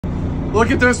Look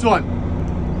at this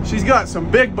one. She's got some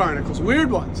big barnacles,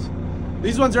 weird ones.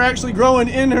 These ones are actually growing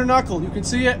in her knuckle. You can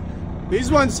see it.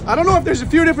 These ones, I don't know if there's a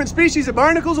few different species of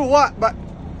barnacles or what, but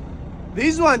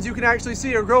these ones you can actually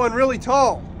see are growing really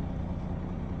tall.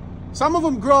 Some of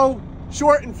them grow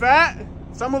short and fat.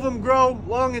 Some of them grow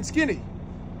long and skinny.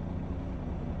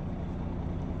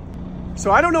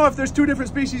 So I don't know if there's two different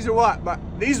species or what, but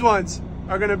these ones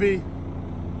are gonna be,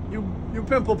 you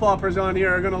pimple poppers on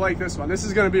here are gonna like this one. This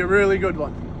is gonna be a really good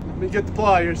one. Let me get the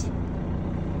pliers.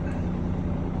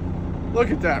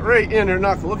 Look at that, right in her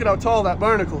knuckle. Look at how tall that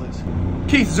barnacle is.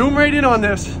 Keith, zoom right in on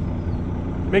this.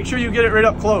 Make sure you get it right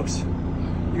up close.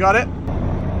 You got it?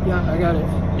 Yeah, I got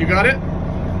it. You got it?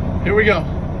 Here we go.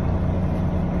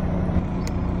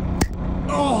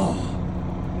 Oh,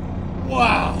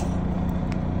 wow.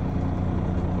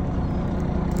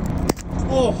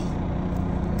 Oh.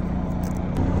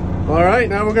 All right,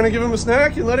 now we're gonna give him a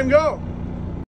snack and let him go.